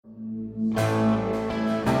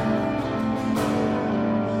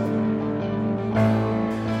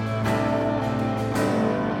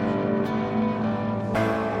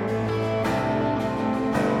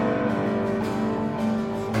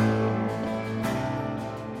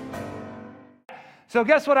So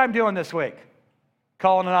guess what I'm doing this week?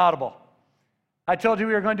 Calling an audible. I told you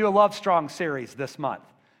we were going to do a Love Strong series this month.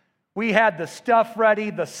 We had the stuff ready,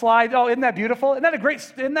 the slides. Oh, isn't that beautiful? Isn't that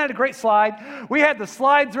a great slide? We had the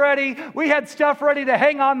slides ready. We had stuff ready to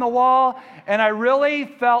hang on the wall. And I really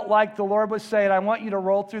felt like the Lord was saying, I want you to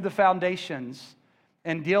roll through the foundations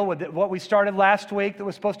and deal with it. What we started last week that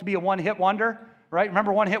was supposed to be a one-hit wonder, right?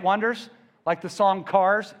 Remember one-hit wonders? Like the song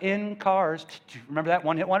Cars, In Cars. Remember that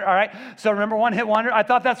one-hit wonder? All right. So remember one-hit wonder? I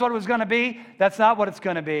thought that's what it was going to be. That's not what it's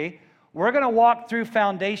going to be. We're going to walk through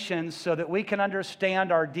foundations so that we can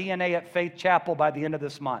understand our DNA at Faith Chapel by the end of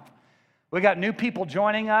this month. We got new people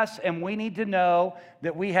joining us, and we need to know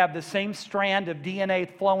that we have the same strand of DNA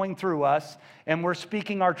flowing through us, and we're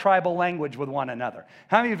speaking our tribal language with one another.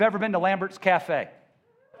 How many of you have ever been to Lambert's Cafe?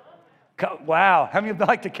 Wow. How many of you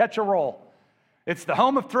like to catch a roll? It's the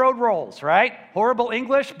home of throwed rolls, right? Horrible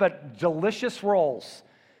English, but delicious rolls.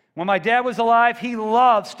 When my dad was alive, he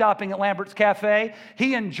loved stopping at Lambert's Cafe.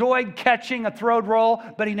 He enjoyed catching a throwed roll,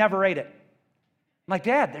 but he never ate it. I'm like,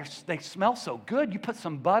 Dad, they smell so good. You put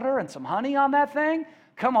some butter and some honey on that thing?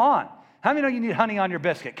 Come on. How many know you need honey on your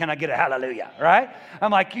biscuit? Can I get a hallelujah, right?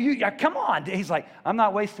 I'm like, come on. He's like, I'm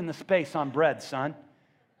not wasting the space on bread, son.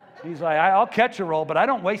 He's like, I'll catch a roll, but I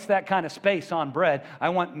don't waste that kind of space on bread. I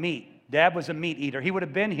want meat. Dad was a meat eater. He would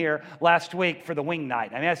have been here last week for the wing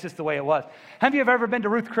night. I mean, that's just the way it was. Have you ever been to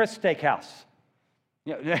Ruth Chris Steakhouse?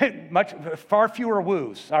 Far fewer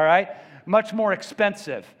woos, all right? Much more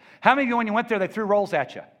expensive. How many of you, when you went there, they threw rolls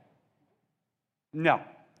at you? No.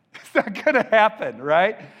 It's not going to happen,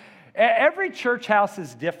 right? Every church house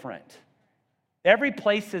is different. Every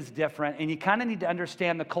place is different, and you kind of need to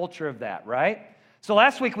understand the culture of that, right? So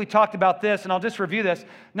last week we talked about this, and I'll just review this.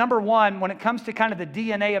 Number one, when it comes to kind of the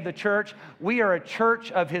DNA of the church, we are a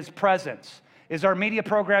church of His presence. Is our media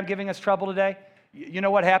program giving us trouble today? You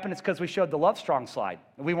know what happened? It's because we showed the Love Strong slide.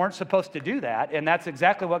 We weren't supposed to do that, and that's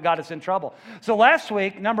exactly what got us in trouble. So last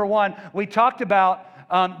week, number one, we talked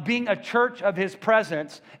about being a church of His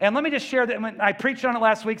presence. And let me just share that. I preached on it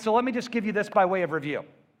last week, so let me just give you this by way of review.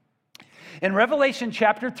 In Revelation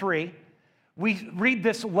chapter 3, we read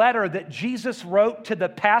this letter that Jesus wrote to the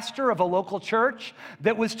pastor of a local church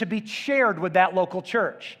that was to be shared with that local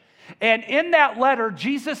church. And in that letter,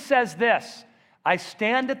 Jesus says this, I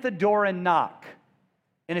stand at the door and knock.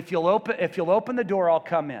 And if you'll open the door, I'll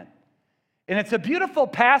come in. And it's a beautiful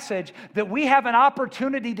passage that we have an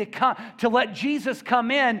opportunity to let Jesus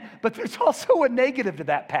come in, but there's also a negative to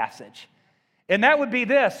that passage. And that would be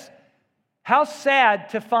this. How sad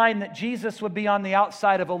to find that Jesus would be on the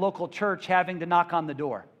outside of a local church having to knock on the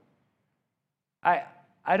door. I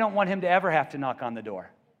don't want Him to ever have to knock on the door.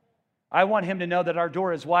 I want Him to know that our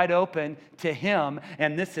door is wide open to Him,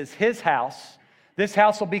 and this is His house. This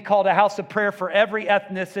house will be called a house of prayer for every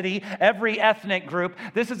ethnicity, every ethnic group.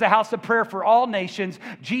 This is a house of prayer for all nations.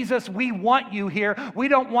 Jesus, we want you here. We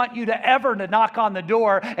don't want you to ever knock on the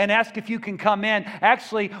door and ask if you can come in.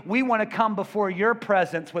 Actually, we want to come before your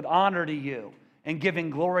presence with honor to you and giving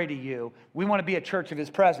glory to you. We want to be a church of His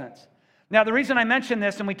presence. Now, the reason I mention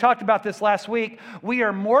this, and we talked about this last week, we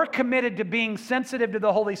are more committed to being sensitive to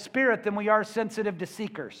the Holy Spirit than we are sensitive to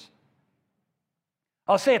seekers.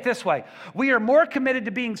 I'll say it this way. We are more committed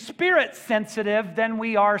to being spirit sensitive than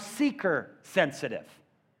we are seeker sensitive.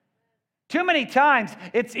 Too many times,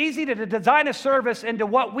 it's easy to design a service into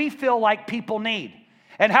what we feel like people need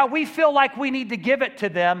and how we feel like we need to give it to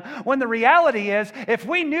them, when the reality is, if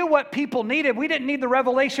we knew what people needed, we didn't need the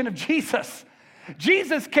revelation of Jesus.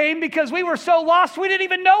 Jesus came because we were so lost, we didn't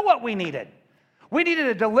even know what we needed. We needed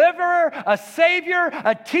a deliverer, a savior,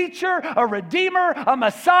 a teacher, a redeemer, a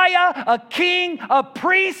messiah, a king, a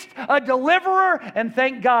priest, a deliverer, and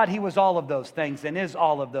thank God He was all of those things and is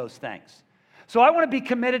all of those things. So I want to be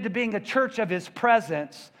committed to being a church of His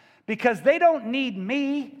presence because they don't need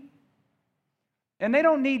me and they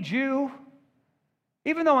don't need you,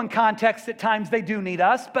 even though in context at times they do need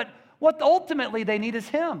us, but what ultimately they need is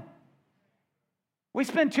Him. We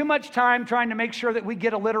spend too much time trying to make sure that we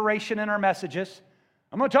get alliteration in our messages.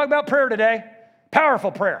 I'm going to talk about prayer today.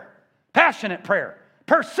 Powerful prayer, passionate prayer,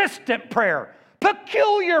 persistent prayer,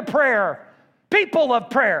 peculiar prayer, people of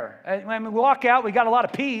prayer. When we walk out, we got a lot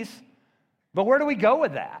of P's, but where do we go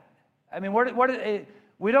with that? I mean,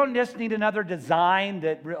 we don't just need another design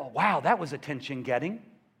that, wow, that was attention-getting.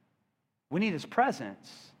 We need His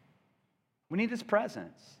presence. We need His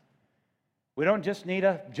presence. We don't just need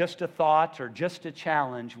just a thought or just a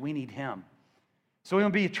challenge. We need Him. So we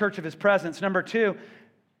want to be a church of His presence. Number two,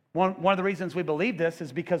 one of the reasons we believe this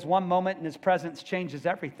is because one moment in His presence changes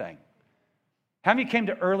everything. How many came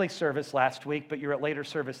to early service last week, but you're at later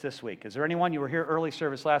service this week? Is there anyone, you were here early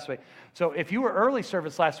service last week? So if you were early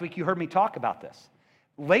service last week, you heard me talk about this.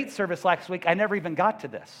 Late service last week, I never even got to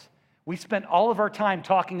this. We spent all of our time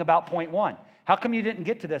talking about point one. How come you didn't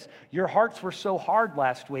get to this? Your hearts were so hard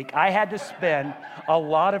last week. I had to spend a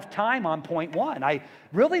lot of time on point one.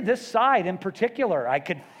 This side in particular, I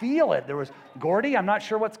could feel it. There was, Gordy, I'm not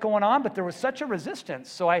sure what's going on, but there was such a resistance.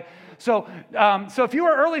 So if you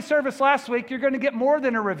were early service last week, you're going to get more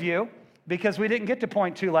than a review because we didn't get to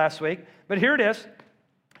point two last week. But here it is.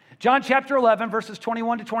 John chapter 11, verses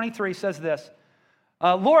 21 to 23 says this.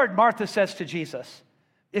 Lord, Martha says to Jesus,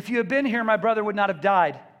 if you had been here, my brother would not have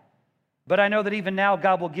died. But I know that even now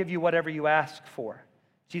God will give you whatever you ask for.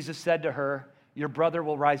 Jesus said to her, your brother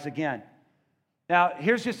will rise again. Now,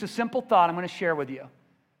 here's just a simple thought I'm going to share with you.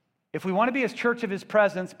 If we want to be His church of His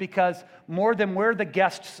presence, because more than we're the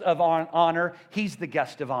guests of honor, He's the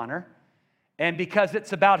guest of honor. And because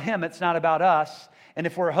it's about Him, it's not about us. And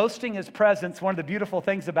if we're hosting His presence, one of the beautiful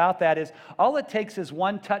things about that is all it takes is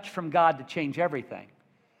one touch from God to change everything.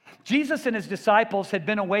 Jesus and His disciples had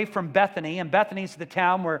been away from Bethany, and Bethany's the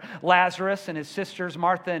town where Lazarus and his sisters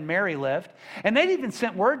Martha and Mary lived. And they'd even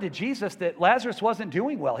sent word to Jesus that Lazarus wasn't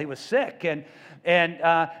doing well. He was sick. And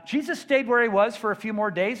Jesus stayed where he was for a few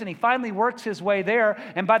more days, and he finally works his way there.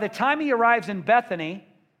 And by the time he arrives in Bethany,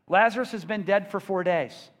 Lazarus has been dead for 4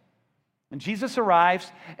 days. And Jesus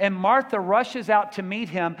arrives, and Martha rushes out to meet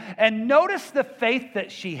him. And notice the faith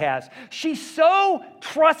that she has. She so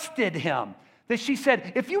trusted him that she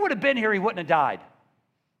said, if you would have been here, he wouldn't have died.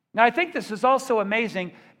 Now, I think this is also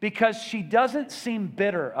amazing because she doesn't seem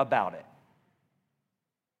bitter about it.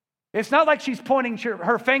 It's not like she's pointing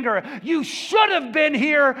her finger, you should have been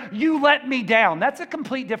here, you let me down. That's a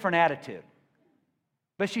complete different attitude.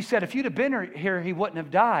 But she said, if you'd have been here, he wouldn't have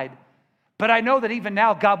died. But I know that even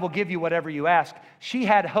now God will give you whatever you ask. She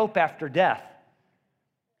had hope after death.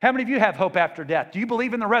 How many of you have hope after death? Do you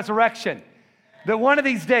believe in the resurrection? That one of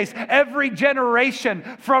these days, every generation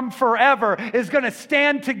from forever is going to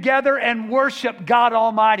stand together and worship God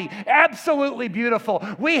Almighty. Absolutely beautiful.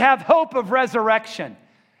 We have hope of resurrection.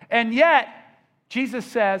 And yet, Jesus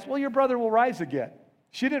says, well, your brother will rise again.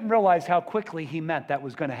 She didn't realize how quickly he meant that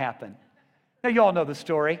was going to happen. Now, you all know the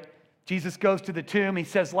story. Jesus goes to the tomb. He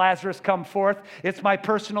says, Lazarus, come forth. It's my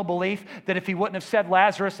personal belief that if he wouldn't have said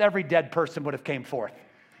Lazarus, every dead person would have came forth.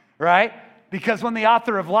 Right? Because when the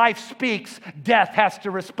author of life speaks, death has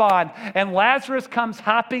to respond. And Lazarus comes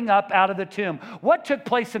hopping up out of the tomb. What took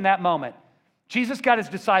place in that moment? Jesus got his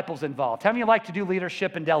disciples involved. How many like to do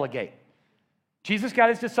leadership and delegate? Jesus got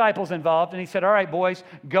his disciples involved, and he said, all right, boys,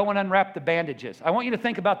 go and unwrap the bandages. I want you to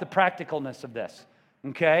think about the practicalness of this,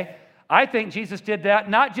 okay? I think Jesus did that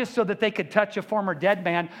not just so that they could touch a former dead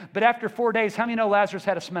man, but after 4 days, how many know Lazarus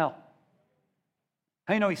had a smell?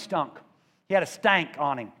 How many know he stunk? He had a stank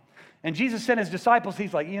on him. And Jesus sent his disciples,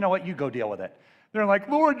 he's like, you know what, you go deal with it. They're like,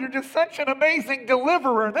 Lord, you're just such an amazing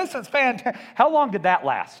deliverer. This is fantastic. How long did that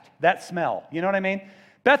last, that smell? You know what I mean?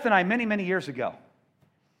 Beth and I, many years ago,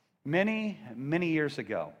 many years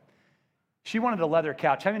ago, she wanted a leather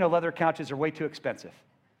couch. How many know leather couches are way too expensive?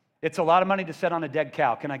 It's a lot of money to sit on a dead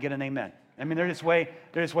cow. Can I get an amen? I mean, they're just way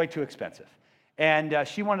too expensive. And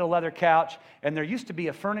she wanted a leather couch, and there used to be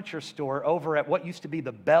a furniture store over at what used to be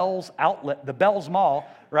the Bells Outlet, the Bells Mall,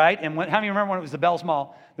 right? And how many remember when it was the Bells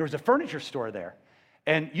Mall? There was a furniture store there.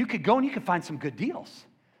 And you could go and you could find some good deals.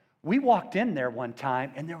 We walked in there one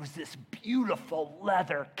time, and there was this beautiful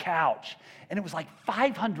leather couch. And it was like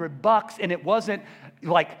 $500, and it wasn't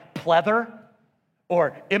like pleather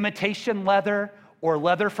or imitation leather or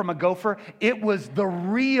leather from a gopher. It was the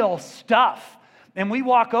real stuff. And we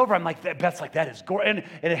walk over, I'm like, Beth's like, that is gorgeous.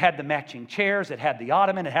 And it had the matching chairs, it had the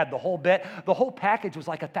ottoman, it had the whole bit. The whole package was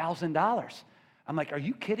like $1,000. I'm like, are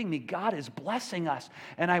you kidding me? God is blessing us.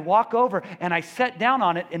 And I walk over and I sat down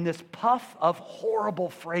on it, and this puff of horrible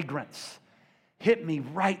fragrance hit me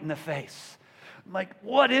right in the face. I'm like,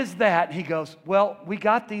 what is that? And he goes, well, we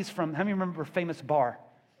got these from, how many remember Famous Bar?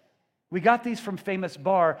 We got these from Famous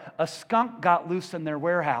Bar. A skunk got loose in their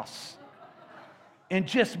warehouse and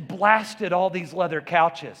just blasted all these leather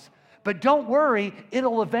couches. But don't worry,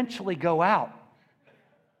 it'll eventually go out.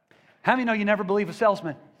 How many know you never believe a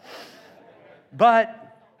salesman?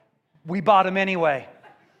 But we bought them anyway.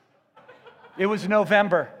 It was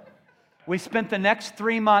November. We spent the next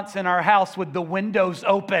 3 months in our house with the windows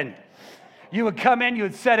open. You would come in, you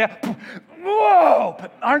would set up, whoa,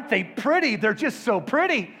 but aren't they pretty? They're just so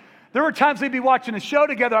pretty. There were times we'd be watching a show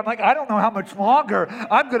together. I'm like, I don't know how much longer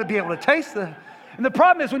I'm going to be able to taste them. And the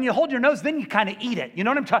problem is when you hold your nose, then you kind of eat it. You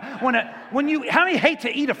know what I'm talking? How many hate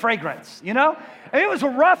to eat a fragrance, you know? And it was a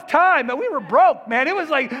rough time, but we were broke, man. It was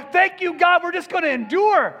like, thank you, God, we're just going to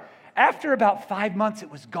endure. After about 5 months, it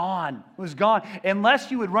was gone. It was gone.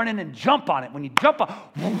 Unless you would run in and jump on it. When you jump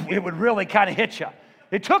on it would really kind of hit you.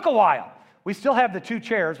 It took a while. We still have the 2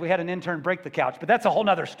 chairs. We had an intern break the couch, but that's a whole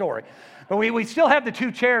nother story. But we still have the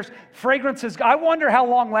 2 chairs. Fragrances. I wonder how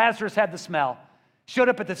long Lazarus had the smell. Showed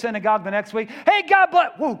up at the synagogue the next week. Hey, God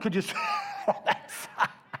bless. Whoa, could you?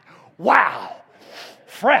 Wow.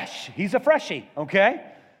 Fresh. He's a freshie, okay?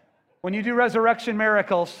 When you do resurrection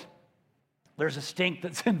miracles, there's a stink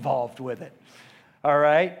that's involved with it. All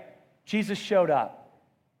right? Jesus showed up.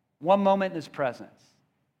 One moment in his presence.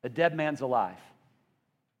 A dead man's alive.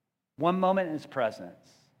 One moment in his presence.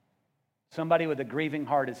 Somebody with a grieving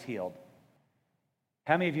heart is healed.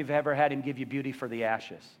 How many of you have ever had him give you beauty for the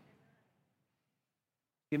ashes?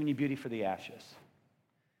 Giving you beauty for the ashes.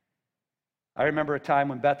 I remember a time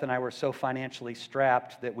when Beth and I were so financially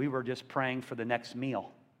strapped that we were just praying for the next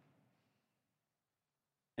meal.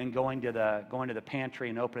 And going to the pantry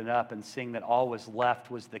and opening it up and seeing that all was left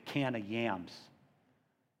was the can of yams.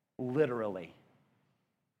 Literally.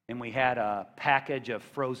 And we had a package of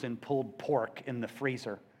frozen pulled pork in the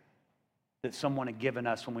freezer that someone had given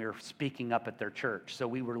us when we were speaking up at their church. So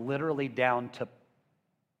we were literally down to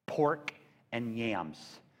pork and yams.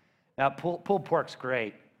 Now, pulled pork's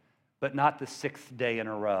great, but not the 6th day in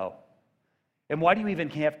a row. And why do you even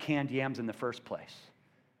have canned yams in the first place?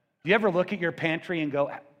 Do you ever look at your pantry and go,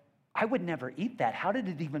 I would never eat that. How did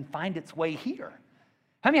it even find its way here?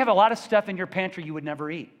 How many have a lot of stuff in your pantry you would never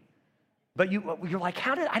eat? But you're like,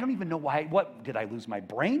 I don't even know why. What, did I lose my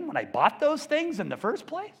brain when I bought those things in the first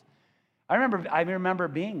place? I remember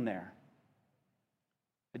being there,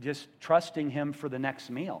 just trusting him for the next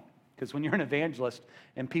meal. Because when you're an evangelist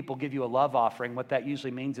and people give you a love offering, what that usually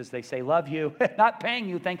means is they say, love you, not paying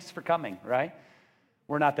you, thanks for coming, right?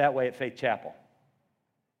 We're not that way at Faith Chapel.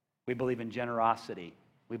 We believe in generosity.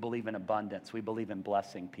 We believe in abundance. We believe in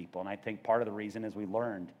blessing people. And I think part of the reason is we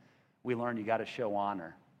learned you got to show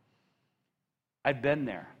honor. I've been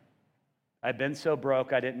there. I've been so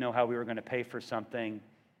broke, I didn't know how we were going to pay for something.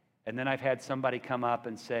 And then I've had somebody come up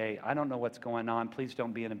and say, I don't know what's going on. Please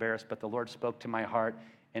don't be embarrassed, but the Lord spoke to my heart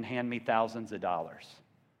and hand me thousands of dollars.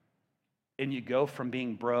 And you go from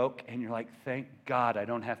being broke and you're like, thank God I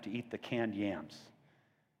don't have to eat the canned yams,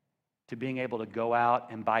 to being able to go out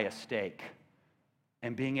and buy a steak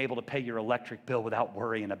and being able to pay your electric bill without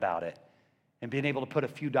worrying about it and being able to put a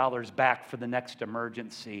few dollars back for the next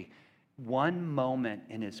emergency. One moment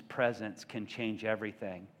in his presence can change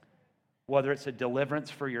everything. Whether it's a deliverance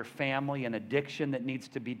for your family, an addiction that needs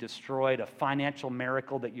to be destroyed, a financial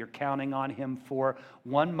miracle that you're counting on him for,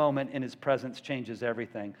 one moment in his presence changes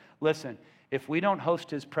everything. Listen, if we don't host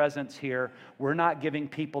his presence here, we're not giving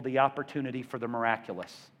people the opportunity for the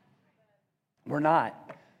miraculous. We're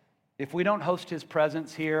not. If we don't host his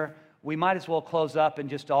presence here, we might as well close up and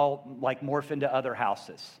just all like morph into other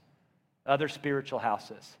houses, other spiritual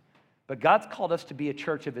houses. But God's called us to be a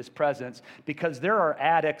church of his presence because there are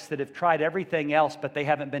addicts that have tried everything else, but they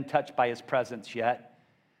haven't been touched by his presence yet.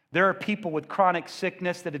 There are people with chronic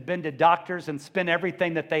sickness that have been to doctors and spent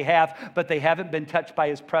everything that they have, but they haven't been touched by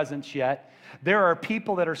his presence yet. There are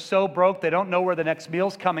people that are so broke they don't know where the next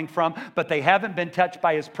meal's coming from, but they haven't been touched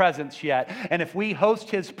by his presence yet. And if we host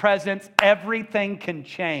his presence, everything can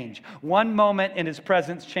change. One moment in his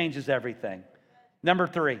presence changes everything. Number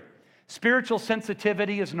 3. Spiritual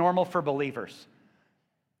sensitivity is normal for believers.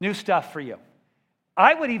 New stuff for you.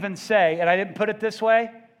 I would even say, and I didn't put it this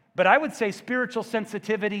way, but I would say spiritual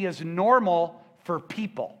sensitivity is normal for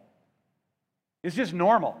people. It's just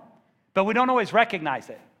normal, but we don't always recognize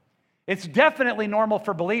it. It's definitely normal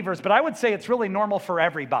for believers, but I would say it's really normal for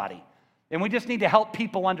everybody. And we just need to help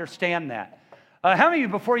people understand that. How many of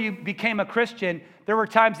you, before you became a Christian, there were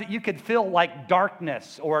times that you could feel like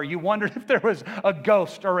darkness, or you wondered if there was a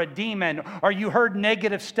ghost or a demon, or you heard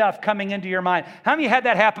negative stuff coming into your mind? How many of you had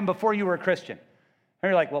that happen before you were a Christian? And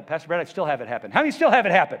you're like, well, Pastor Brad, I still have it happen. How many still have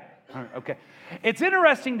it happen? Okay. It's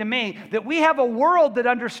interesting to me that we have a world that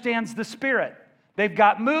understands the Spirit. They've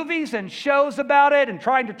got movies and shows about it and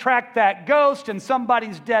trying to track that ghost and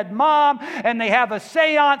somebody's dead mom, and they have a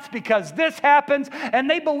seance because this happens, and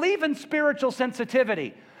they believe in spiritual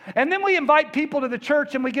sensitivity. And then we invite people to the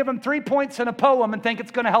church and we give them 3 points and a poem and think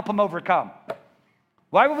it's going to help them overcome.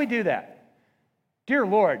 Why would we do that? Dear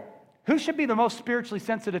Lord, who should be the most spiritually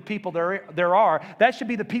sensitive people there are? That should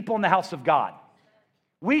be the people in the house of God.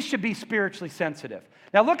 We should be spiritually sensitive.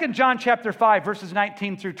 Now look in John chapter 5, verses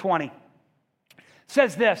 19 through 20. It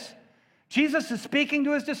says this, Jesus is speaking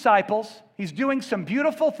to his disciples. He's doing some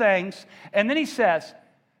beautiful things. And then he says,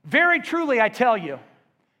 very truly I tell you,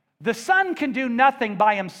 the Son can do nothing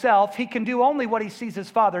by himself. He can do only what he sees his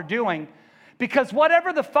Father doing. Because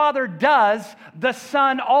whatever the Father does, the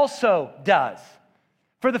Son also does.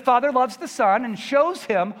 For the Father loves the Son and shows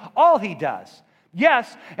him all he does.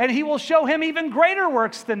 Yes, and he will show him even greater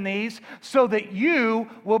works than these, so that you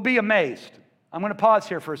will be amazed. I'm going to pause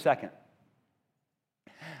here for a second.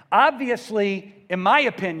 Obviously, in my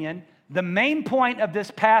opinion, the main point of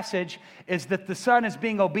this passage is that the Son is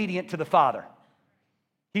being obedient to the Father.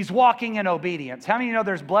 He's walking in obedience. How many of you know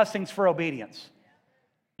there's blessings for obedience?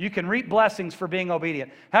 You can reap blessings for being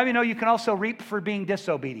obedient. How many of you know you can also reap for being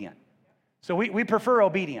disobedient? So we prefer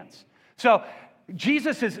obedience. So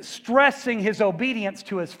Jesus is stressing his obedience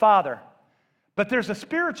to his Father. But there's a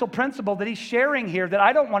spiritual principle that he's sharing here that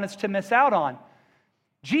I don't want us to miss out on.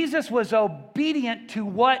 Jesus was obedient to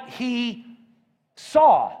what he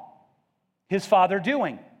saw his Father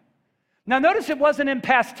doing. Now notice it wasn't in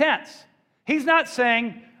past tense. He's not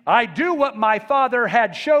saying, I do what my Father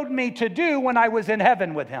had showed me to do when I was in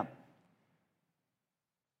heaven with him.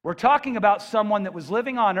 We're talking about someone that was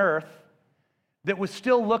living on earth that was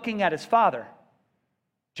still looking at his Father.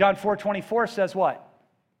 John 4:24 says what?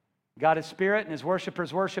 God is spirit, and his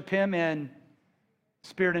worshipers worship him in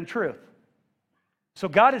spirit and truth. So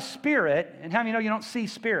God is spirit, and how many know you don't see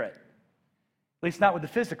spirit? At least not with the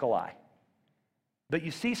physical eye. But you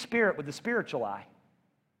see spirit with the spiritual eye.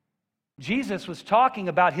 Jesus was talking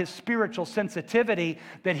about his spiritual sensitivity,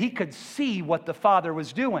 that he could see what the Father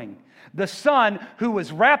was doing. The Son, who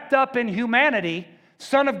was wrapped up in humanity,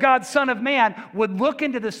 Son of God, Son of Man, would look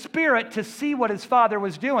into the Spirit to see what his Father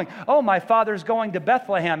was doing. Oh, my Father's going to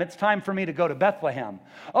Bethlehem. It's time for me to go to Bethlehem.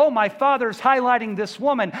 Oh, my Father's highlighting this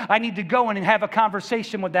woman. I need to go in and have a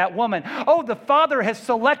conversation with that woman. Oh, the Father has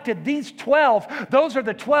selected these 12. Those are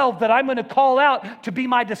the 12 that I'm going to call out to be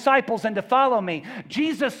my disciples and to follow me.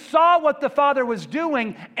 Jesus saw what the Father was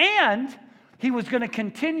doing, and he was going to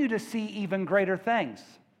continue to see even greater things.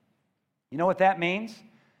 You know what that means?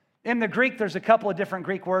 In the Greek, there's a couple of different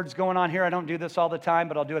Greek words going on here. I don't do this all the time,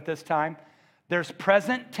 but I'll do it this time. There's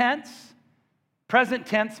present tense. Present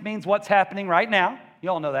tense means what's happening right now.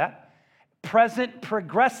 You all know that. Present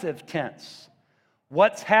progressive tense.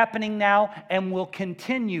 What's happening now and will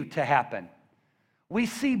continue to happen. We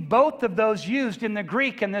see both of those used in the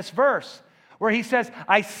Greek in this verse, where he says,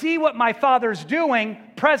 I see what my Father's doing,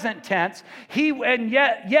 present tense.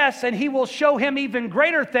 And he will show him even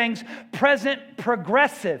greater things, present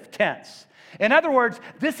progressive tense. In other words,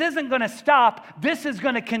 this isn't going to stop. This is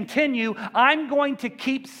going to continue. I'm going to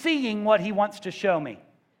keep seeing what he wants to show me.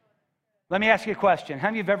 Let me ask you a question. How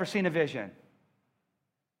many of you have ever seen a vision?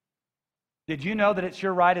 Did you know that it's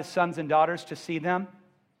your right as sons and daughters to see them?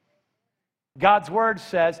 God's word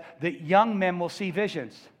says that young men will see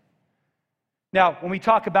visions. Now, when we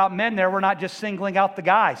talk about men there, we're not just singling out the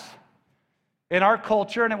guys. In our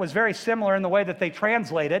culture, and it was very similar in the way that they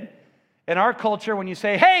translated, in our culture, when you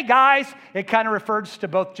say, hey, guys, it kind of refers to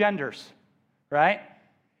both genders, right?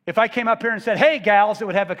 If I came up here and said, hey, gals, it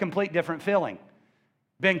would have a complete different feeling.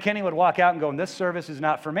 Ben Kinney would walk out and go, this service is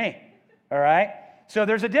not for me, all right? So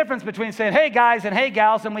there's a difference between saying, hey, guys, and hey,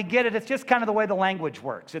 gals, and we get it. It's just kind of the way the language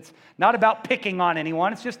works. It's not about picking on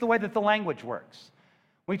anyone. It's just the way that the language works.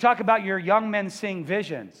 We talk about your young men seeing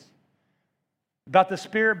visions, about the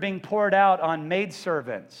Spirit being poured out on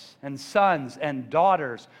maidservants and sons and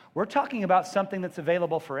daughters. We're talking about something that's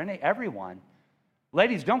available for everyone.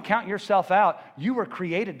 Ladies, don't count yourself out. You were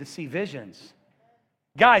created to see visions.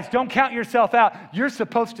 Guys, don't count yourself out. You're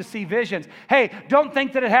supposed to see visions. Hey, don't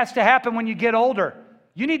think that it has to happen when you get older.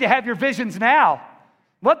 You need to have your visions now.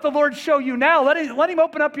 Let the Lord show you now. Let him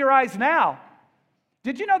open up your eyes now.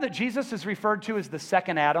 Did you know that Jesus is referred to as the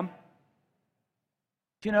second Adam?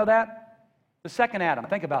 Do you know that? The second Adam.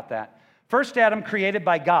 Think about that. First Adam created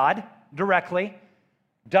by God directly.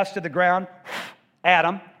 Dust of the ground,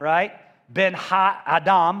 Adam, right? Ben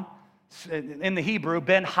Ha-Adam, in the Hebrew,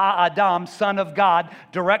 Ben Ha-Adam, son of God,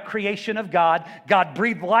 direct creation of God. God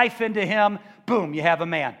breathed life into him. Boom, you have a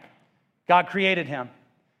man. God created him.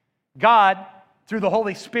 God, through the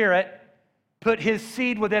Holy Spirit, put his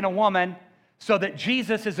seed within a woman, so that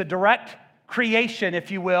Jesus is a direct creation,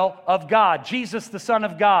 if you will, of God. Jesus, the Son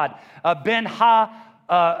of God. A Ben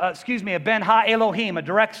Ha-Elohim, a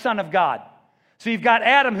direct son of God. So you've got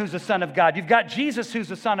Adam, who's a son of God. You've got Jesus,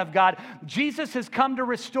 who's a son of God. Jesus has come to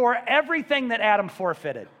restore everything that Adam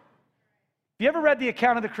forfeited. Have you ever read the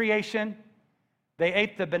account of the creation? They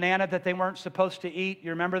ate the banana that they weren't supposed to eat.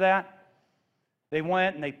 You remember that? They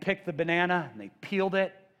went and they picked the banana and they peeled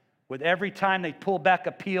it. With every time they pulled back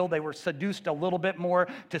a peel, they were seduced a little bit more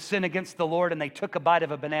to sin against the Lord, and they took a bite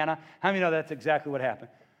of a banana. How many know that's exactly what happened?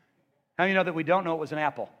 How many know that we don't know it was an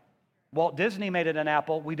apple? Walt Disney made it an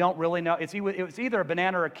apple. We don't really know. It was either a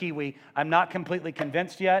banana or a kiwi. I'm not completely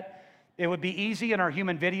convinced yet. It would be easy in our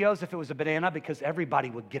human videos if it was a banana because everybody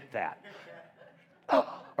would get that. All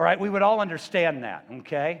right, we would all understand that,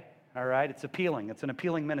 okay? All right, it's appealing. It's an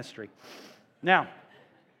appealing ministry. Now,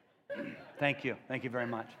 thank you. Thank you very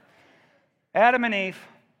much. Adam and Eve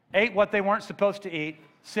ate what they weren't supposed to eat,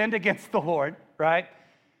 sinned against the Lord, right?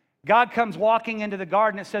 God comes walking into the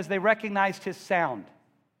garden. It says they recognized his sound,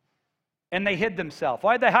 and they hid themselves.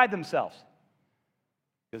 Why did they hide themselves?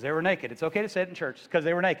 Because they were naked. It's okay to say it in church. It's because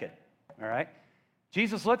they were naked, all right?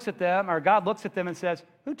 Jesus looks at them, or God looks at them and says,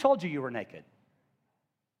 who told you were naked?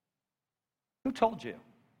 Who told you?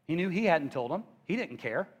 He knew he hadn't told them. He didn't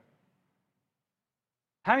care.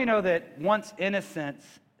 How many know that once innocence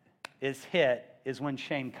is hit is when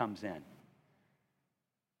shame comes in?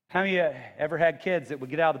 How many of you ever had kids that would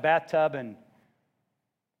get out of the bathtub and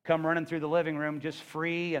come running through the living room just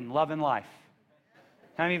free and loving life?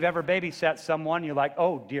 How many of you have ever babysat someone, you're like,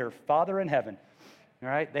 oh, dear Father in heaven, all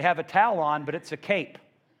right? They have a towel on, but it's a cape,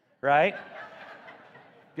 right?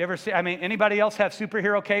 You ever see, anybody else have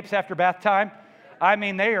superhero capes after bath time?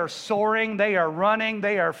 They are soaring, they are running,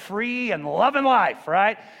 they are free and loving life,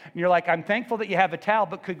 right? And you're like, I'm thankful that you have a towel,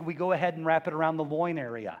 but could we go ahead and wrap it around the loin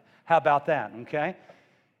area? How about that, okay?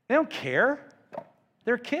 They don't care.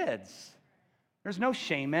 They're kids. There's no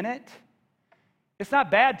shame in it. It's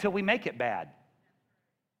not bad till we make it bad,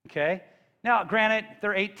 okay? Now, granted,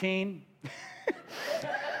 they're 18.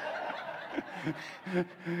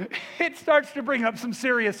 It starts to bring up some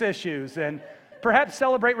serious issues, and perhaps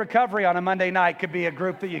Celebrate Recovery on a Monday night could be a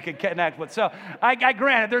group that you could connect with. So I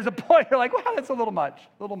granted, there's a point you're like, wow, that's a little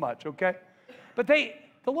much, okay? But the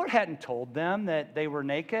Lord hadn't told them that they were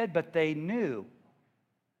naked, but they knew.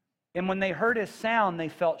 And when they heard his sound, they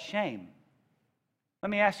felt shame. Let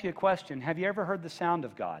me ask you a question. Have you ever heard the sound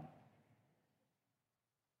of God?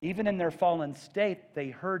 Even in their fallen state, they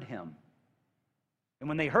heard him. And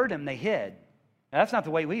when they heard him, they hid. Now, that's not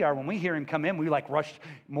the way we are. When we hear him come in, we rush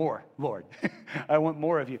more, Lord. I want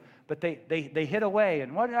more of you. But they hid away.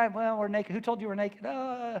 And well, we're naked. Who told you we're naked?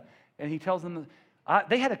 And he tells them,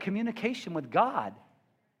 they had a communication with God.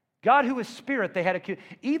 God who is spirit,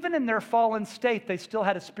 even in their fallen state, they still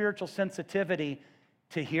had a spiritual sensitivity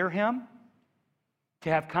to hear him, to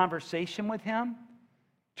have conversation with him,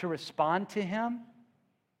 to respond to him.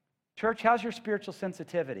 Church, how's your spiritual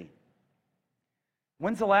sensitivity?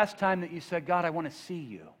 When's the last time that you said, God, I want to see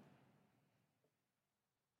you?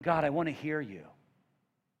 God, I want to hear you.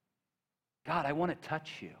 God, I want to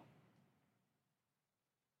touch you.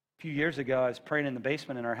 A few years ago, I was praying in the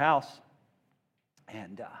basement in our house,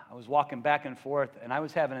 and I was walking back and forth, and I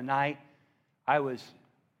was having a night.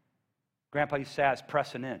 Grandpa used to say I was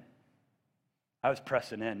pressing in. I was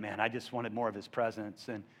pressing in, man. I just wanted more of his presence.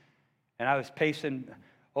 And I was pacing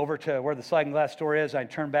over to where the sliding glass door is. I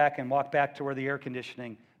turned back and walked back to where the air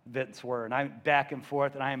conditioning vents were. And I'm back and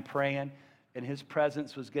forth, and I am praying. And his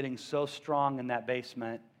presence was getting so strong in that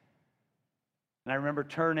basement. And I remember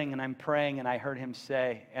turning, and I'm praying, and I heard him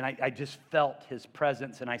say, and I just felt his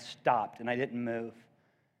presence, and I stopped, and I didn't move.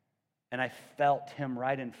 And I felt him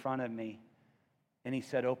right in front of me. And he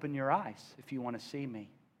said, open your eyes if you want to see me.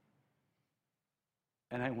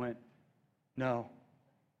 And I went, no.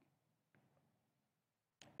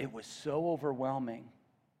 It was so overwhelming.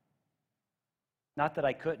 Not that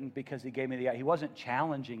I couldn't, because he gave me he wasn't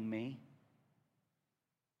challenging me.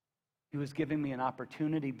 He was giving me an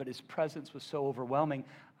opportunity, but his presence was so overwhelming,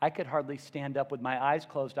 I could hardly stand up with my eyes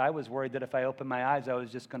closed. I was worried that if I opened my eyes, I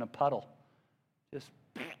was just going to puddle. Just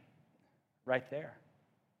right there.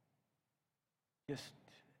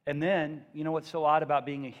 And then, you know what's so odd about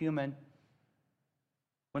being a human?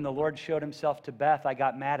 When the Lord showed himself to Beth, I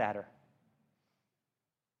got mad at her.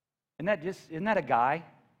 Isn't that a guy?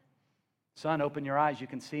 Son, open your eyes, you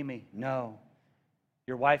can see me. No.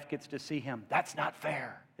 Your wife gets to see him. That's not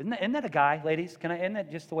fair. Isn't that a guy, ladies? Isn't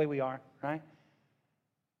that just the way we are, right?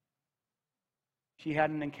 She had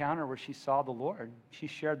an encounter where she saw the Lord. She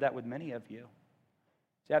shared that with many of you.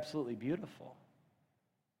 It's absolutely beautiful.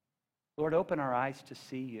 Lord, open our eyes to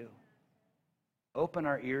see you. Open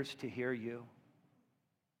our ears to hear you.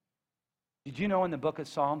 Did you know in the book of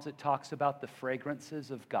Psalms it talks about the fragrances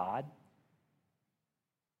of God?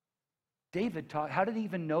 How did he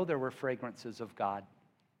even know there were fragrances of God?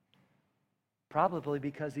 Probably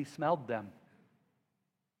because he smelled them.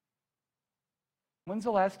 When's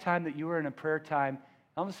the last time that you were in a prayer time,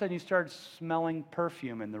 all of a sudden you started smelling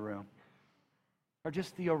perfume in the room? or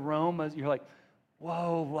just the aromas. You're like,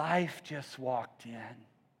 whoa, life just walked in.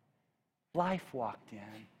 Life walked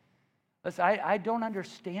in. Listen, I don't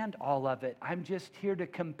understand all of it. I'm just here to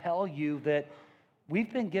compel you that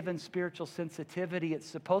we've been given spiritual sensitivity. It's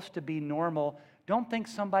supposed to be normal. Don't think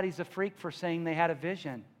somebody's a freak for saying they had a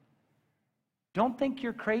vision. Don't think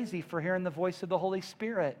you're crazy for hearing the voice of the Holy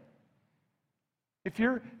Spirit. If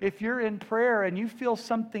you're in prayer and you feel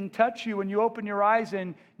something touch you and you open your eyes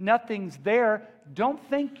and nothing's there, don't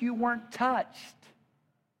think you weren't touched.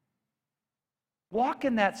 Walk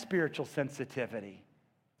in that spiritual sensitivity.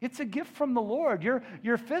 It's a gift from the Lord.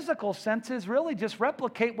 Your physical senses really just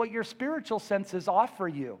replicate what your spiritual senses offer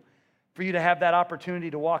you, for you to have that opportunity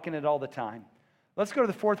to walk in it all the time. Let's go to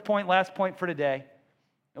the fourth point, last point for today.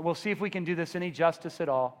 And we'll see if we can do this any justice at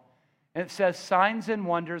all. And it says, signs and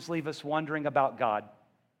wonders leave us wondering about God.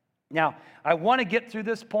 Now, I want to get through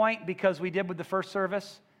this point because we did with the first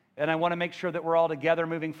service, and I want to make sure that we're all together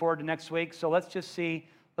moving forward to next week. So let's just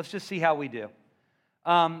see how we do.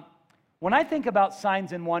 When I think about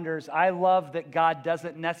signs and wonders, I love that God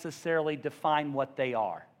doesn't necessarily define what they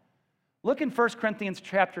are. Look in 1 Corinthians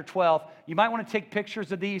chapter 12. You might want to take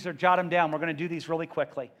pictures of these or jot them down. We're going to do these really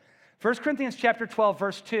quickly. 1 Corinthians chapter 12,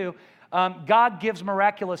 verse 2, God gives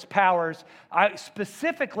miraculous powers.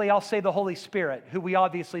 Specifically, I'll say the Holy Spirit, who we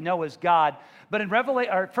obviously know is God. But in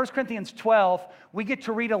 1 Corinthians 12, we get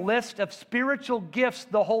to read a list of spiritual gifts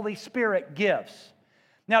the Holy Spirit gives.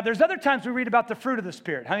 Now, there's other times we read about the fruit of the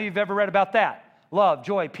Spirit. How many of you have ever read about that? Love,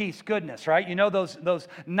 joy, peace, goodness, right? You know those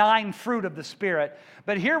 9 fruit of the Spirit.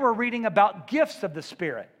 But here we're reading about gifts of the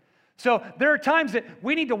Spirit. So there are times that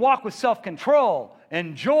we need to walk with self-control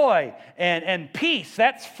and joy and peace.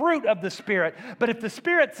 That's fruit of the Spirit. But if the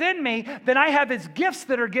Spirit's in me, then I have His gifts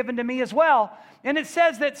that are given to me as well. And it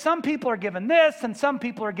says that some people are given this and some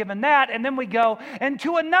people are given that. And then we go, and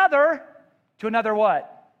to another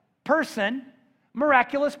what? Person,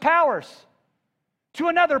 miraculous powers. To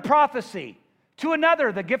another, prophecy. To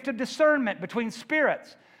another, the gift of discernment between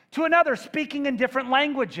spirits. To another, speaking in different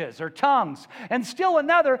languages or tongues. And still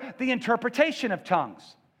another, the interpretation of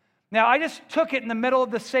tongues. Now, I just took it in the middle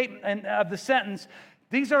of the sentence.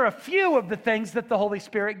 These are a few of the things that the Holy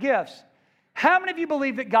Spirit gives. How many of you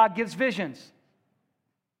believe that God gives visions?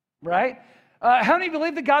 Right? How many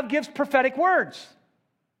believe that God gives prophetic words?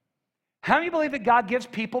 How many believe that God gives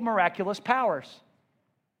people miraculous powers?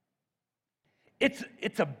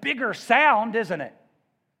 It's a bigger sound, isn't it?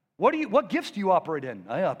 What gifts do you operate in?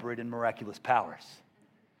 I operate in miraculous powers.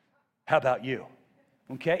 How about you?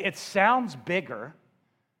 Okay, it sounds bigger.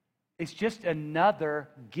 It's just another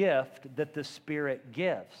gift that the Spirit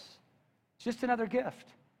gives. It's just another gift.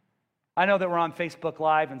 I know that we're on Facebook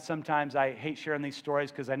Live, and sometimes I hate sharing these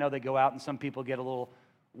stories because I know they go out and some people get a little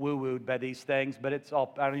woo-wooed by these things, but it's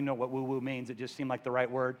all, I don't even know what woo-woo means. It just seemed like the right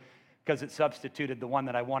word because it substituted the one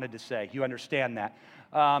that I wanted to say. You understand that.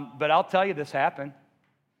 But I'll tell you, this happened.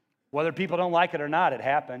 Whether people don't like it or not, it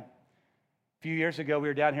happened. A few years ago, we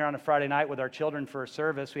were down here on a Friday night with our children for a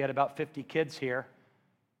service. We had about 50 kids here,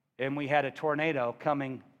 and we had a tornado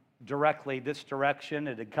coming directly this direction.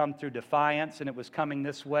 It had come through Defiance, and it was coming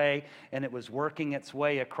this way, and it was working its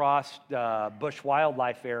way across Bush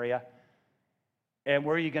Wildlife area. And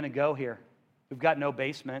where are you going to go here? We've got no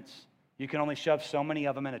basements. You can only shove so many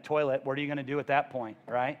of them in a toilet. What are you going to do at that point,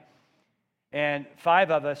 right? And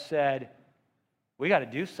 5 of us said, we got to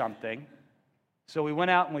do something. So we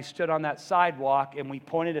went out and we stood on that sidewalk and we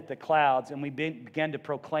pointed at the clouds and we began to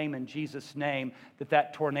proclaim in Jesus' name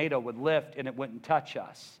that tornado would lift and it wouldn't touch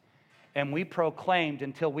us. And we proclaimed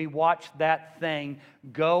until we watched that thing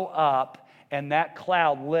go up and that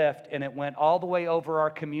cloud lift, and it went all the way over our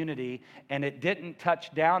community, and it didn't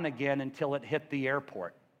touch down again until it hit the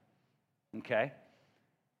airport. Okay?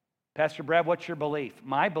 Pastor Brad, what's your belief?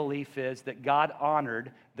 My belief is that God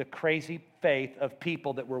honored the crazy faith of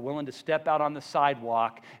people that were willing to step out on the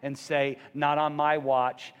sidewalk and say, not on my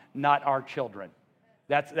watch, not our children.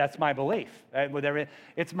 That's my belief.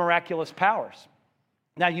 It's miraculous powers.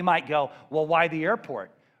 Now you might go, well, why the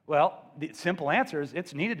airport? Well, the simple answer is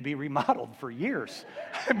it's needed to be remodeled for years.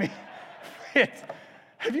 I mean,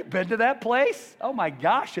 have you been to that place? Oh my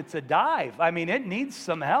gosh, it's a dive. I mean, it needs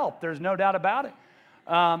some help. There's no doubt about it.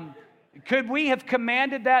 Could we have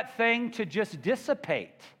commanded that thing to just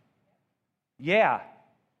dissipate? Yeah,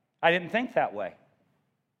 I didn't think that way.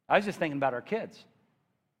 I was just thinking about our kids.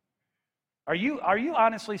 Are you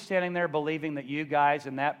honestly standing there believing that you guys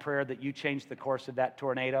in that prayer that you changed the course of that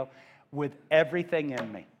tornado? With everything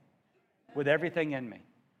in me. With everything in me.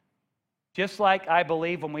 Just like I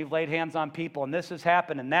believe when we've laid hands on people and this has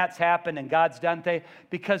happened and that's happened and God's done things,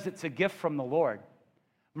 because it's a gift from the Lord.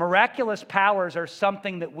 Miraculous powers are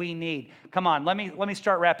something that we need. Come on, let me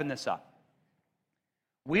start wrapping this up.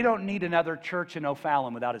 We don't need another church in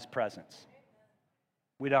O'Fallon without His presence.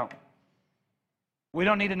 We don't. We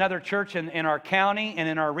don't need another church in our county and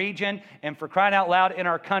in our region, and for crying out loud, in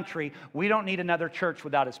our country. We don't need another church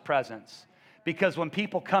without His presence. Because when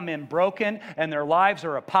people come in broken and their lives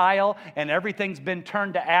are a pile and everything's been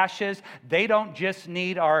turned to ashes, they don't just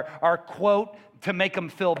need our quote to make them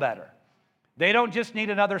feel better. They don't just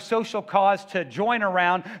need another social cause to join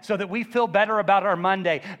around so that we feel better about our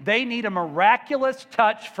Monday. They need a miraculous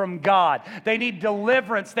touch from God. They need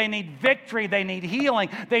deliverance. They need victory. They need healing.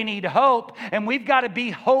 They need hope. And we've got to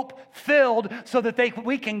be hope-filled so that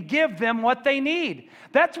we can give them what they need.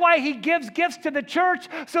 That's why He gives gifts to the church,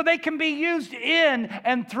 so they can be used in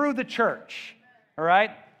and through the church. All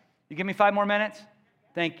right? You give me 5 more minutes?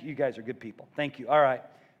 Thank you. You guys are good people. Thank you. All right.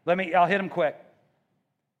 I'll hit them quick.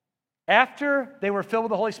 After they were filled with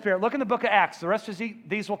the Holy Spirit, look in the book of Acts. The rest of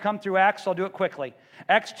these will come through Acts, so I'll do it quickly.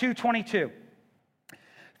 Acts 2:22.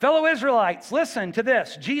 Fellow Israelites, listen to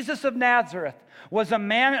this. Jesus of Nazareth was a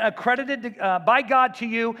man accredited by God to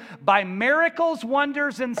you by miracles,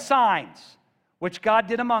 wonders, and signs, which God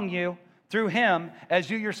did among you through Him, as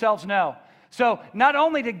you yourselves know. So not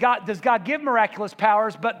only does God give miraculous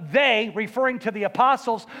powers, but they, referring to the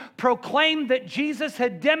apostles, proclaimed that Jesus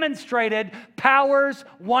had demonstrated powers,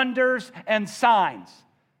 wonders, and signs.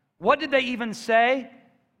 What did they even say?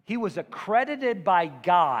 He was accredited by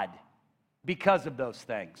God because of those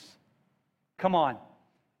things. Come on.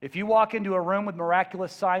 If you walk into a room with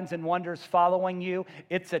miraculous signs and wonders following you,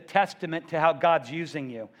 it's a testament to how God's using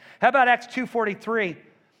you. How about Acts 2:43?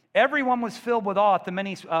 Everyone was filled with awe at the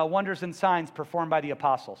many wonders and signs performed by the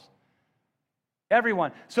apostles.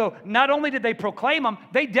 Everyone. So not only did they proclaim them,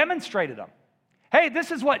 they demonstrated them. Hey,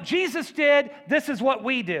 this is what Jesus did. This is what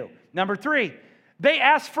we do. Number 3, they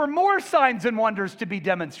asked for more signs and wonders to be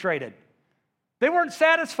demonstrated. They weren't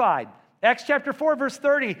satisfied. Acts chapter 4, verse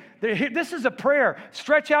 30, this is a prayer.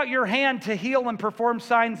 Stretch out your hand to heal and perform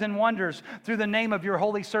signs and wonders through the name of your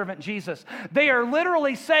holy servant Jesus. They are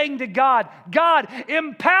literally saying to God, God,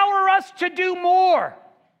 empower us to do more.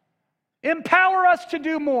 Empower us to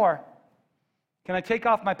do more. Can I take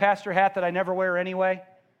off my pastor hat that I never wear anyway?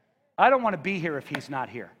 I don't want to be here if He's not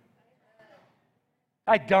here.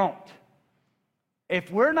 I don't. If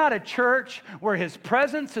we're not a church where His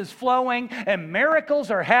presence is flowing and miracles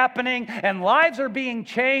are happening and lives are being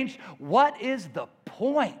changed, what is the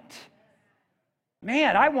point?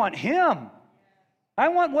 Man, I want Him. I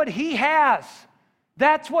want what He has.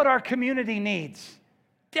 That's what our community needs,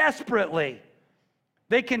 desperately.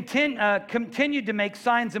 They continued to make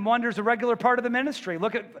signs and wonders a regular part of the ministry.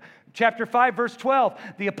 Look at chapter 5, verse 12.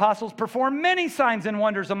 The apostles performed many signs and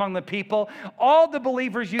wonders among the people. All the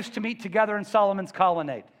believers used to meet together in Solomon's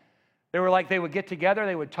colonnade. They would get together,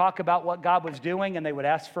 they would talk about what God was doing, and they would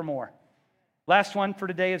ask for more. Last one for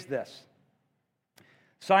today is this.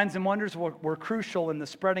 Signs and wonders were crucial in the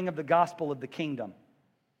spreading of the gospel of the kingdom.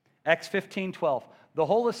 Acts 15:12. The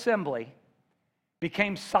whole assembly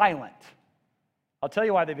became silent. I'll tell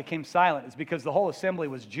you why they became silent. It's because the whole assembly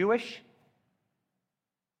was Jewish,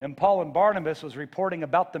 and Paul and Barnabas was reporting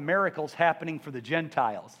about the miracles happening for the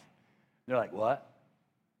Gentiles. They're like, what?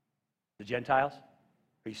 The Gentiles?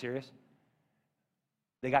 Are you serious?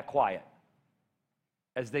 They got quiet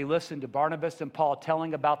as they listened to Barnabas and Paul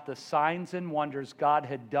telling about the signs and wonders God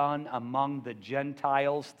had done among the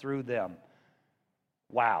Gentiles through them.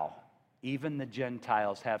 Wow. Even the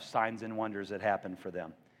Gentiles have signs and wonders that happen for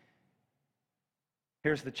them.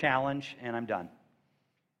 Here's the challenge, and I'm done.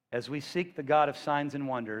 As we seek the God of signs and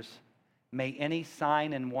wonders, may any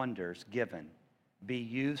sign and wonders given be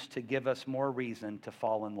used to give us more reason to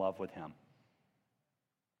fall in love with Him.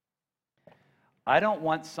 I don't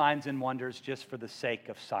want signs and wonders just for the sake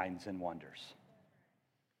of signs and wonders.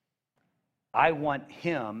 I want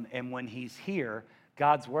Him, and when He's here,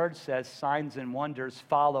 God's Word says signs and wonders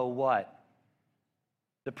follow what?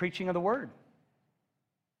 The preaching of the Word.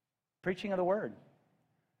 Preaching of the Word.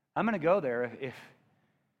 I'm going to go there.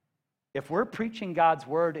 If we're preaching God's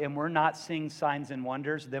Word and we're not seeing signs and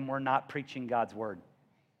wonders, then we're not preaching God's Word.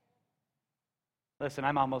 Listen,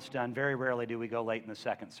 I'm almost done. Very rarely do we go late in the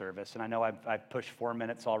second service. And I know I've pushed 4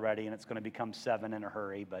 minutes already, and it's going to become 7 in a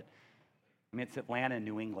hurry. But, I mean, it's Atlanta and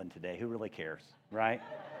New England today. Who really cares, right?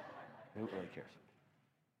 Who really cares?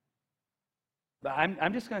 But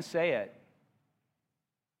I'm just going to say it.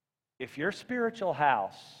 If your spiritual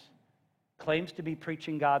house claims to be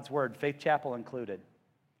preaching God's Word, Faith Chapel included,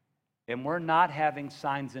 and we're not having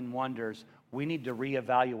signs and wonders, we need to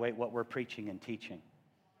reevaluate what we're preaching and teaching.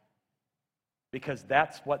 Because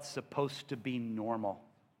that's what's supposed to be normal.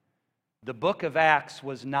 The book of Acts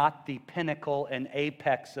was not the pinnacle and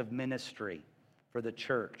apex of ministry for the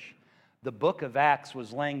church. The book of Acts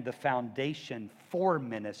was laying the foundation for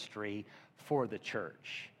ministry for the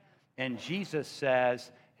church. And Jesus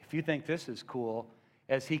says, if you think this is cool,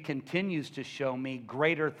 as he continues to show me,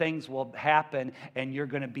 greater things will happen and you're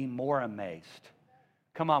going to be more amazed.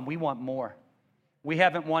 Come on, we want more. We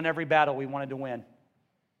haven't won every battle we wanted to win.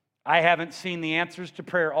 I haven't seen the answers to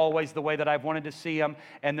prayer always the way that I've wanted to see them.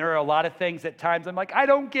 And there are a lot of things at times I'm like, I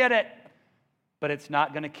don't get it. But it's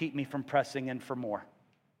not going to keep me from pressing in for more.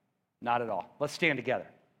 Not at all. Let's stand together.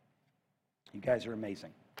 You guys are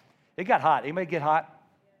amazing. It got hot. Anybody get hot?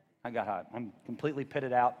 I got hot. I'm completely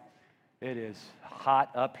pitted out. It is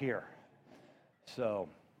hot up here. So,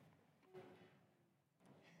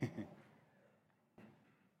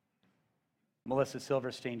 Melissa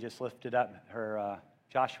Silverstein just lifted up her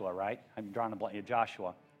Joshua, right? I'm drawing a blank.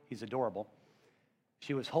 Joshua. He's adorable.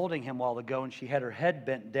 She was holding him a while ago, and she had her head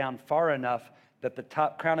bent down far enough that the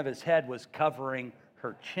top crown of his head was covering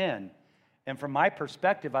her chin. And from my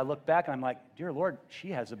perspective, I look back and I'm like, dear Lord, she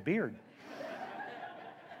has a beard.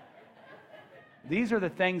 These are the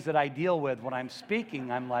things that I deal with when I'm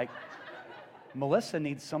speaking. I'm like, Melissa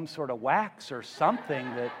needs some sort of wax or something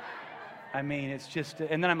that, I mean, it's just,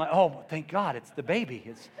 and then I'm like, oh, thank God, it's the baby.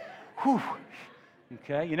 It's, whew.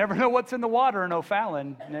 Okay, you never know what's in the water in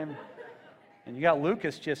O'Fallon. And you got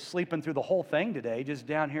Lucas just sleeping through the whole thing today, just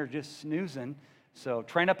down here just snoozing. So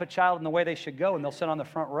train up a child in the way they should go, and they'll sit on the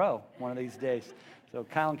front row one of these days. So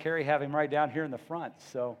Kyle and Carrie have him right down here in the front.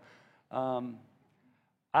 So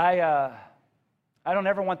I don't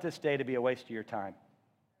ever want this day to be a waste of your time,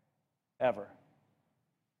 ever.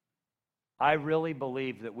 I really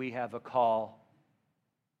believe that we have a call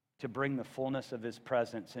to bring the fullness of His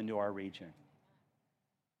presence into our region.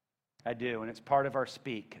 I do, and it's part of our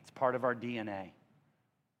speak. It's part of our DNA.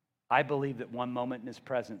 I believe that one moment in His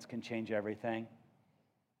presence can change everything.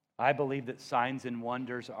 I believe that signs and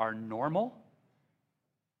wonders are normal,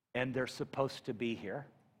 and they're supposed to be here.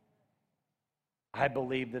 I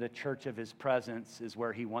believe that a church of His presence is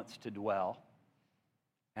where He wants to dwell.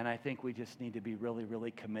 And I think we just need to be really,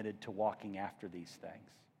 really committed to walking after these things.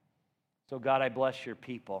 So God, I bless your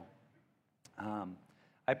people.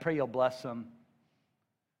 I pray you'll bless them.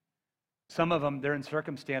 Some of them, they're in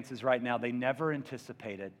circumstances right now they never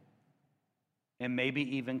anticipated and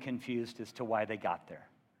maybe even confused as to why they got there.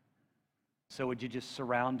 So would you just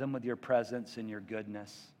surround them with your presence and your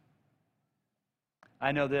goodness?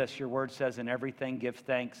 I know this, your word says, in everything give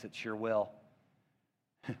thanks, it's your will.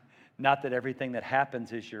 Not that everything that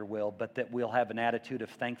happens is your will, but that we'll have an attitude of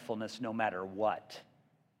thankfulness no matter what.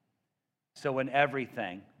 So in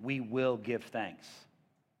everything, we will give thanks.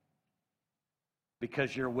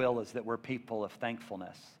 Because your will is that we're people of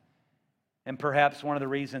thankfulness. And perhaps one of the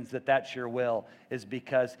reasons that that's your will is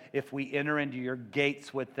because if we enter into your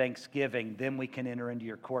gates with thanksgiving, then we can enter into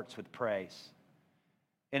your courts with praise.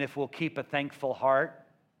 And if we'll keep a thankful heart,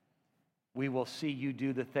 we will see you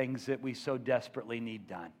do the things that we so desperately need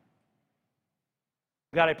done.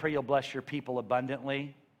 God, I pray you'll bless your people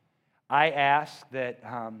abundantly. I ask that,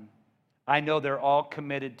 I know they're all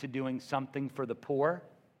committed to doing something for the poor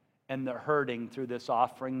and the hurting through this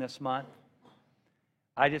offering this month.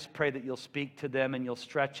 I just pray that you'll speak to them and you'll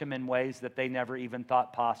stretch them in ways that they never even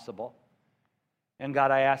thought possible. And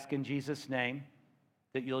God, I ask in Jesus' name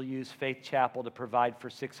that you'll use Faith Chapel to provide for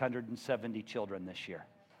 670 children this year.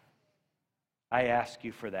 I ask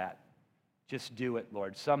you for that. Just do it,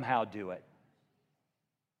 Lord. Somehow do it.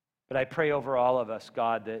 But I pray over all of us,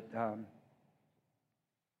 God,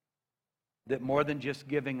 that more than just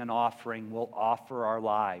giving an offering, we'll offer our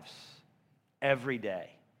lives every day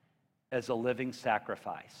as a living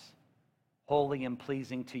sacrifice, holy and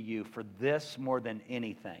pleasing to you. For this, more than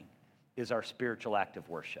anything, is our spiritual act of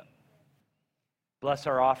worship. Bless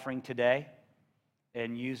our offering today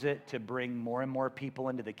and use it to bring more and more people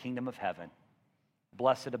into the kingdom of heaven.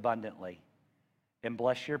 Bless it abundantly. And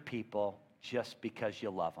bless your people just because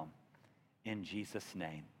you love them. In Jesus'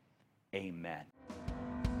 name, amen.